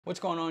What's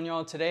going on,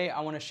 y'all? Today I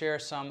want to share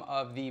some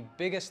of the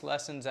biggest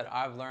lessons that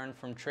I've learned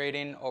from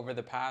trading over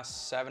the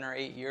past 7 or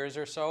 8 years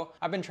or so.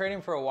 I've been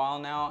trading for a while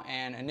now,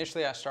 and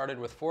initially I started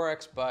with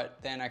Forex, but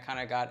then I kind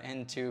of got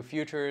into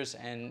futures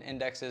and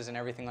indexes and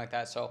everything like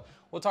that. So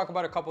we'll talk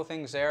about a couple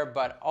things there,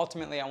 but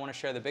ultimately I want to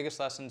share the biggest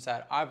lessons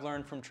that I've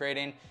learned from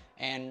trading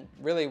and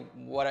really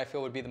what I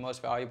feel would be the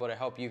most valuable to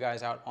help you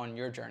guys out on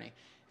your journey.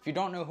 If you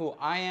don't know who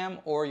I am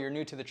or you're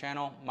new to the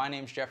channel, my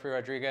name's Jeffrey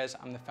Rodriguez.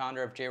 I'm the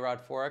founder of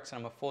J-Rod Forex and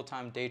I'm a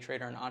full-time day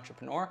trader and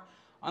entrepreneur.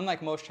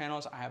 Unlike most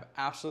channels, I have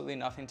absolutely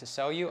nothing to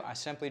sell you. I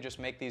simply just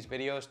make these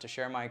videos to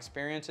share my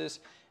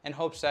experiences in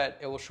hopes that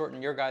it will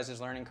shorten your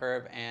guys' learning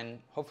curve and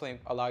hopefully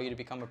allow you to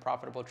become a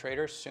profitable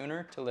trader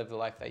sooner to live the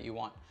life that you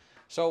want.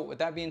 So with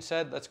that being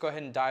said, let's go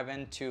ahead and dive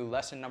into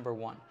lesson number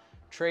 1.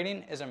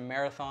 Trading is a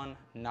marathon,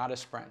 not a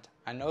sprint.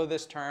 I know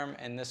this term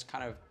and this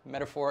kind of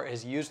metaphor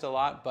is used a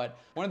lot, but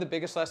one of the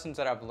biggest lessons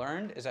that I've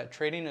learned is that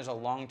trading is a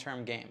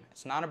long-term game.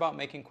 It's not about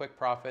making quick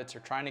profits or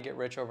trying to get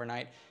rich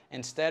overnight.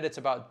 Instead, it's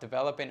about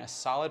developing a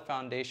solid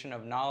foundation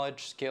of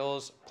knowledge,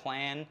 skills,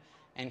 plan,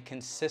 and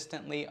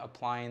consistently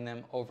applying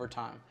them over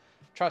time.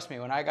 Trust me,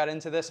 when I got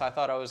into this, I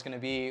thought I was going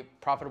to be a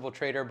profitable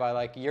trader by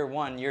like year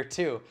 1, year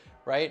 2.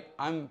 Right?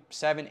 I'm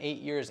 7, 8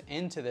 years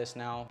into this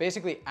now,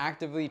 basically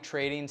actively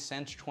trading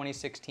since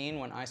 2016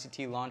 when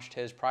ICT launched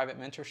his private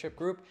mentorship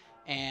group.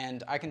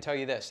 And I can tell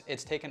you this,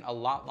 it's taken a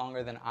lot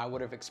longer than I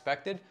would have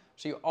expected.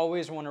 So you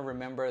always want to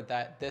remember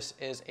that this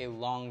is a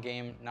long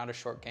game, not a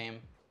short game.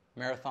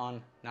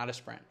 Marathon, not a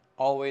sprint.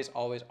 Always,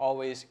 always,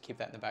 always keep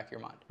that in the back of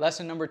your mind.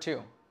 Lesson number 2.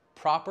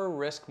 Proper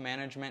risk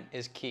management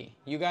is key.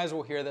 You guys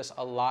will hear this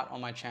a lot on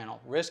my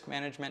channel. Risk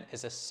management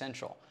is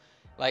essential.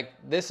 Like,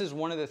 this is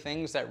one of the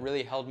things that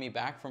really held me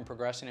back from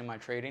progressing in my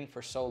trading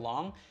for so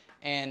long.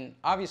 And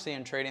obviously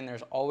in trading,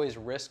 there's always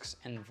risks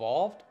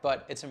involved,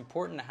 but it's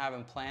important to have a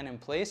plan in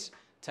place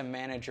to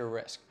manage your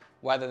risk.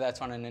 Whether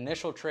that's on an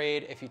initial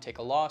trade, if you take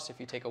a loss, if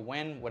you take a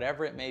win,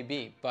 whatever it may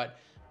be. But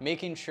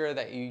making sure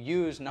that you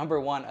use,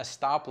 number 1, a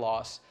stop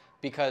loss,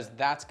 because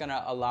that's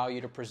gonna allow you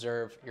to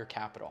preserve your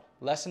capital.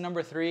 Lesson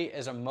number 3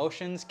 is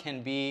emotions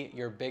can be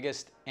your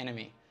biggest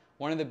enemy.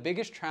 One of the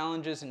biggest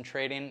challenges in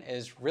trading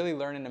is really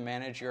learning to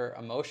manage your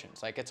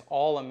emotions. Like, it's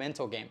all a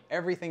mental game.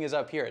 Everything is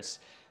up here.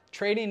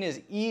 Trading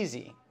is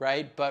easy,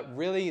 right? But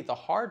really the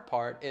hard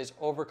part is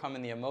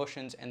overcoming the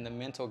emotions and the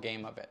mental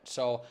game of it.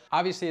 So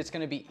obviously it's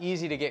going to be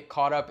easy to get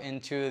caught up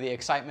into the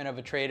excitement of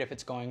a trade if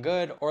it's going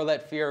good, or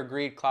let fear or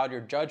greed cloud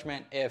your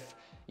judgment if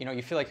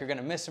you feel like you're going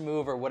to miss a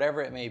move or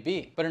whatever it may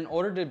be. But in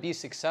order to be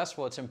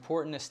successful, it's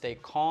important to stay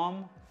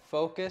calm,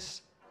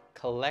 focused,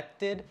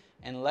 collected,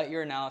 and let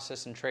your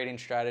analysis and trading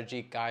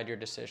strategy guide your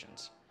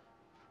decisions.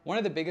 One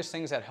of the biggest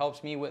things that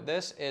helps me with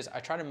this is I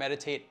try to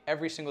meditate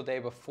every single day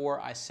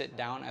before I sit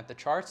down at the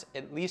charts,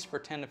 at least for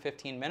 10 to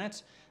 15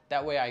 minutes.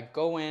 That way I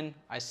go in,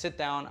 I sit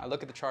down, I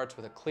look at the charts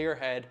with a clear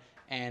head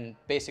and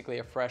basically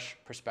a fresh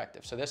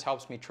perspective. So this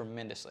helps me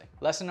tremendously.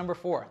 Lesson number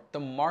 4,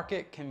 the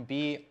market can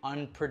be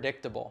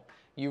unpredictable.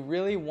 You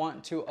really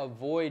want to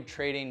avoid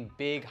trading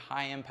big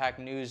high impact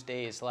news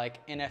days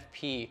like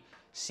NFP,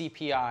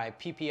 CPI,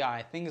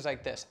 PPI, things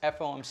like this,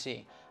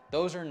 FOMC.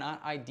 Those are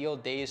not ideal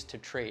days to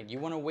trade. You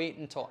want to wait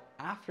until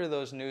after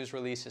those news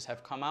releases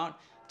have come out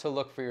to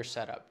look for your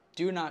setup.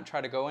 Do not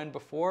try to go in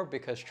before,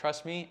 because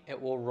trust me,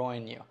 it will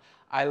ruin you.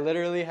 I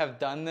literally have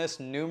done this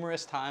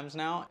numerous times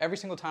now. Every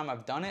single time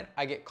I've done it,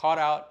 I get caught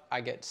out,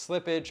 I get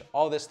slippage,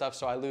 all this stuff,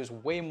 so I lose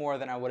way more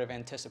than I would have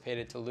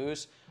anticipated to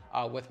lose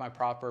with my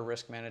proper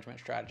risk management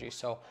strategy.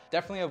 So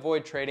definitely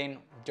avoid trading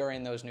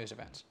during those news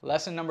events.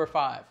 Lesson number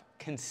 5,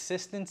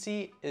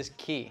 consistency is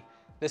key.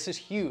 This is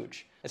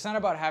huge. It's not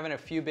about having a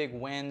few big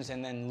wins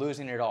and then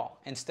losing it all.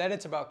 Instead,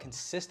 it's about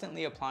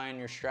consistently applying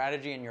your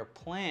strategy and your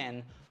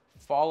plan,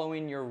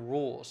 following your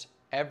rules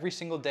every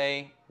single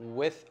day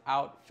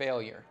without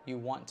failure. You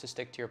want to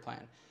stick to your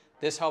plan.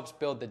 This helps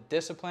build the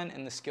discipline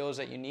and the skills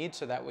that you need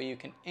so that way you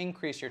can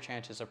increase your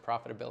chances of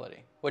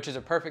profitability. Which is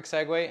a perfect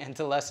segue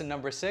into lesson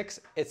number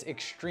 6. It's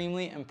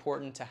extremely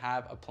important to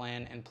have a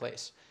plan in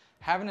place.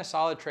 Having a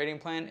solid trading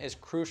plan is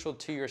crucial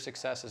to your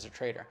success as a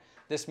trader.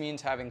 This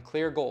means having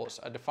clear goals,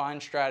 a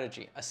defined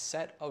strategy, a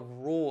set of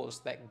rules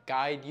that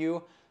guide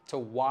you to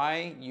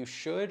why you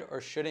should or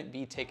shouldn't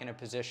be taking a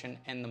position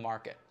in the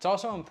market. It's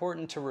also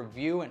important to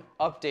review and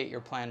update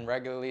your plan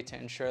regularly to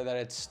ensure that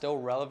it's still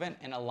relevant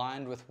and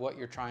aligned with what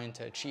you're trying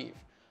to achieve.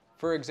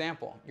 For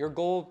example, your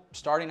goal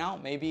starting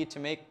out may be to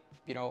make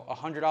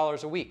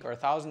 $100 a week or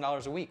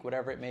 $1,000 a week,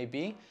 whatever it may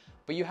be,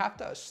 but you have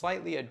to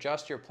slightly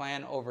adjust your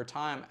plan over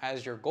time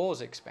as your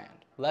goals expand.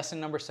 Lesson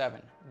number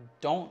 7,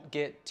 don't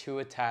get too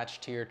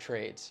attached to your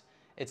trades.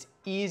 It's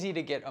easy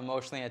to get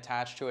emotionally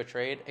attached to a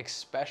trade,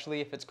 especially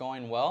if it's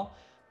going well,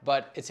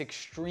 but it's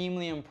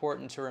extremely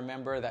important to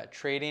remember that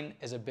trading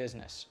is a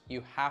business.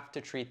 You have to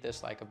treat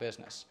this like a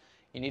business.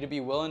 You need to be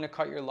willing to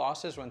cut your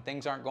losses when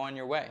things aren't going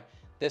your way.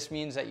 This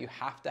means that you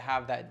have to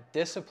have that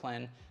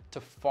discipline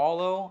to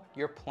follow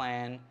your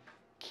plan,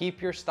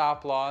 keep your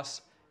stop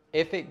loss.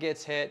 If it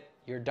gets hit,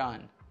 you're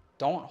done.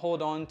 Don't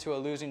hold on to a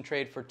losing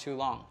trade for too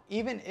long.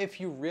 Even if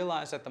you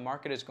realize that the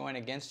market is going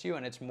against you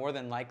and it's more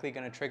than likely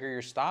going to trigger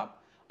your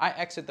stop, I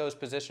exit those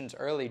positions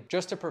early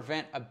just to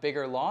prevent a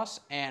bigger loss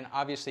and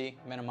obviously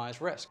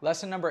minimize risk.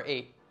 Lesson number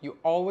 8, you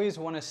always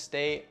want to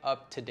stay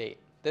up to date.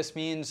 This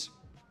means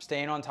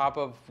staying on top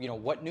of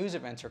what news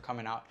events are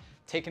coming out,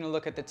 taking a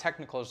look at the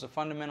technicals, the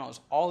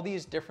fundamentals, all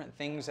these different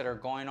things that are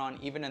going on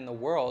even in the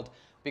world,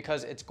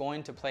 because it's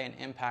going to play an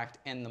impact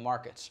in the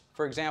markets.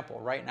 For example,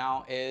 right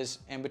now is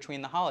in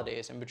between the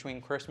holidays, in between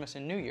Christmas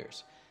and New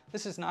Year's.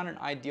 This is not an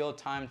ideal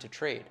time to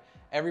trade.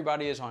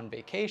 Everybody is on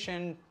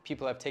vacation,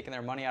 people have taken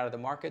their money out of the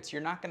markets.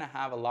 You're not gonna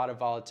have a lot of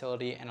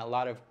volatility and a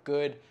lot of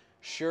good,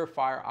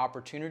 surefire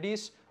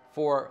opportunities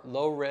for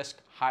low risk,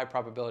 high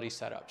probability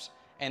setups.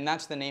 And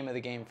that's the name of the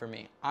game for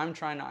me. I'm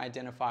trying to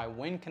identify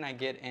when can I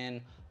get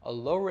in a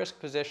low risk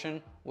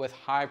position with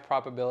high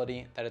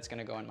probability that it's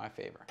gonna go in my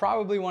favor.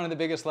 Probably one of the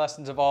biggest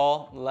lessons of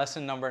all,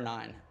 lesson number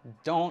 9,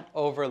 don't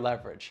over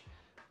leverage.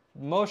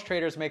 Most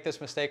traders make this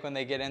mistake when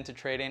they get into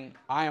trading.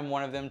 I am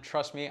one of them,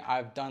 trust me,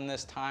 I've done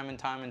this time and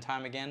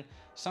time again.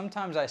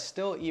 Sometimes I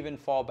still even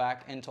fall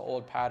back into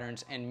old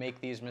patterns and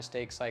make these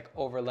mistakes like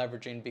over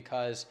leveraging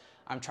because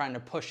I'm trying to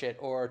push it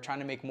or trying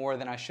to make more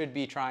than I should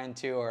be trying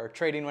to, or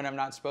trading when I'm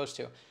not supposed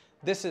to.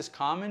 This is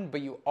common,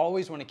 but you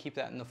always want to keep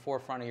that in the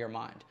forefront of your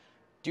mind.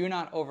 Do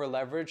not over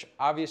leverage.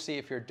 Obviously,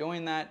 if you're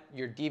doing that,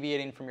 you're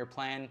deviating from your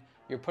plan,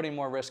 you're putting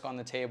more risk on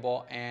the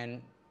table,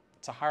 and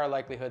it's a higher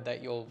likelihood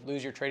that you'll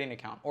lose your trading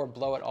account or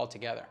blow it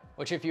altogether.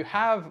 Which, if you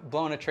have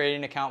blown a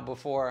trading account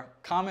before,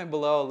 comment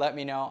below, let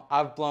me know.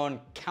 I've blown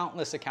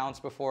countless accounts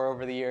before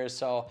over the years,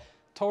 so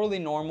totally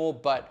normal,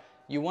 but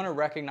you want to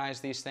recognize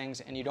these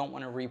things and you don't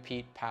want to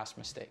repeat past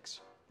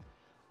mistakes.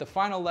 The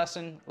final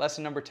lesson,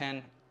 lesson number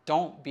 10,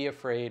 don't be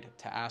afraid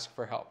to ask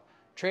for help.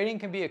 Trading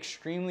can be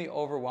extremely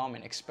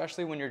overwhelming,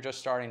 especially when you're just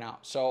starting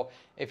out. So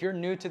if you're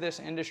new to this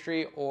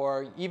industry,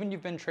 or even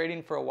you've been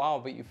trading for a while,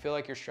 but you feel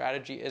like your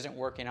strategy isn't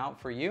working out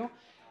for you,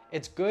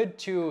 it's good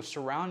to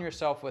surround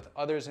yourself with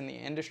others in the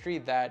industry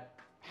that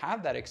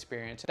have that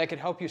experience, that could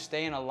help you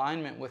stay in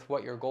alignment with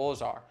what your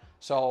goals are.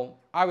 So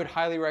I would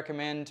highly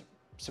recommend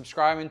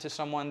subscribing to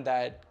someone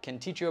that can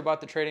teach you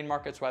about the trading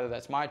markets, whether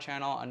that's my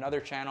channel,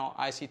 another channel,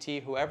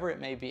 ICT, whoever it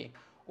may be,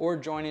 or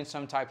joining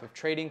some type of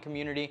trading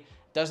community.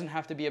 Doesn't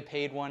have to be a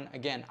paid one.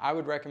 Again, I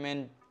would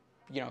recommend,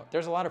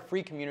 there's a lot of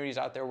free communities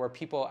out there where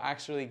people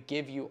actually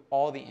give you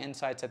all the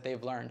insights that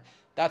they've learned.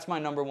 That's my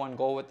number one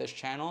goal with this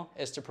channel,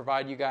 is to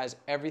provide you guys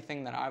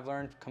everything that I've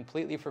learned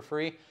completely for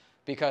free,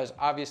 because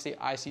obviously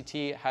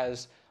ICT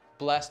has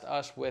blessed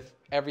us with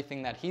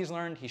everything that he's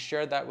learned. He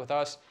shared that with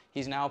us.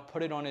 He's now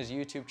put it on his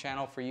YouTube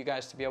channel for you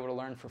guys to be able to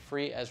learn for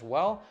free as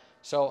well.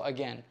 So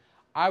again,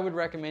 I would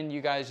recommend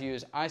you guys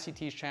use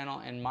ICT's channel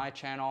and my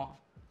channel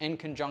in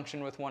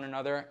conjunction with one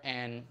another,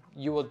 and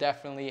you will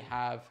definitely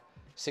have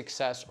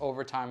success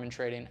over time in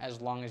trading as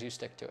long as you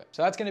stick to it.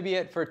 So that's gonna be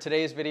it for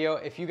today's video.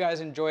 If you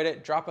guys enjoyed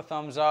it, drop a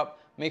thumbs up.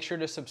 Make sure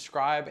to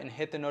subscribe and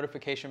hit the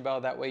notification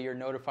bell. That way you're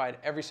notified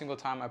every single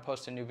time I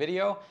post a new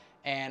video,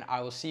 and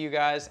I will see you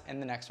guys in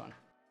the next one.